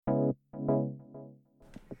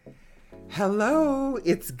Hello,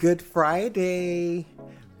 it's Good Friday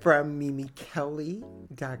from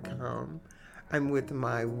MimiKelly.com. I'm with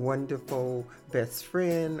my wonderful best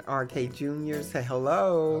friend, RK Jr. Say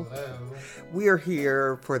hello. Hello. We are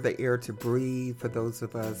here for the air to breathe for those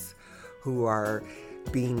of us who are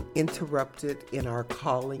being interrupted in our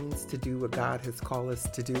callings to do what God has called us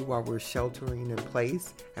to do while we're sheltering in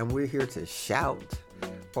place. And we're here to shout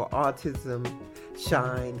for autism,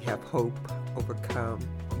 shine, have hope, overcome.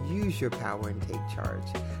 Use your power and take charge,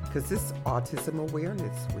 because this is Autism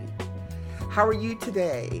Awareness Week. How are you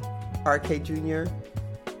today, RK Jr.?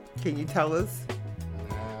 Can you tell us?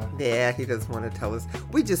 Yeah, he doesn't want to tell us.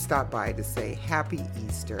 We just stopped by to say Happy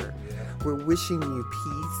Easter. We're wishing you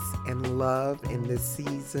peace and love in this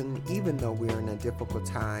season, even though we're in a difficult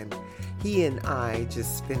time. He and I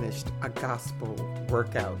just finished a gospel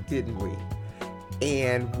workout, didn't we?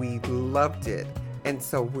 And we loved it. And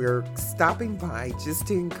so we're stopping by just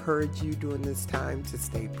to encourage you during this time to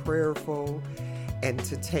stay prayerful and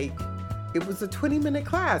to take, it was a 20-minute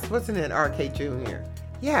class, wasn't it, RK Jr.?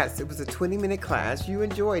 Yes, it was a 20-minute class. You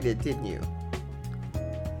enjoyed it, didn't you?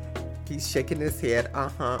 He's shaking his head.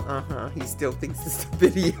 He still thinks it's a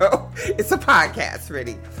video. It's a podcast,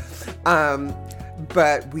 really.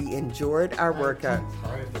 But we enjoyed our workout.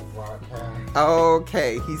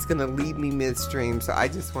 Okay, he's going to leave me midstream. So I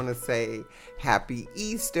just want to say Happy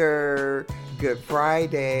Easter, Good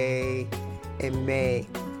Friday, and may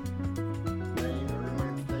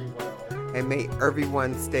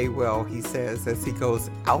everyone stay well, he says as he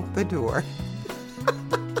goes out the door.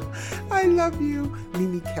 I love you.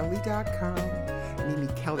 MimiKelly.com. Mimi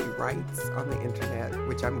Kelly writes on the internet,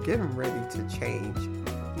 which I'm getting ready to change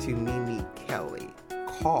to Mimi Kelly.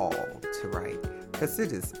 Call to write, because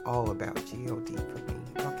it is all about God for me.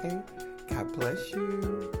 Okay? God bless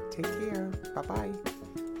you. Take care. Bye-bye.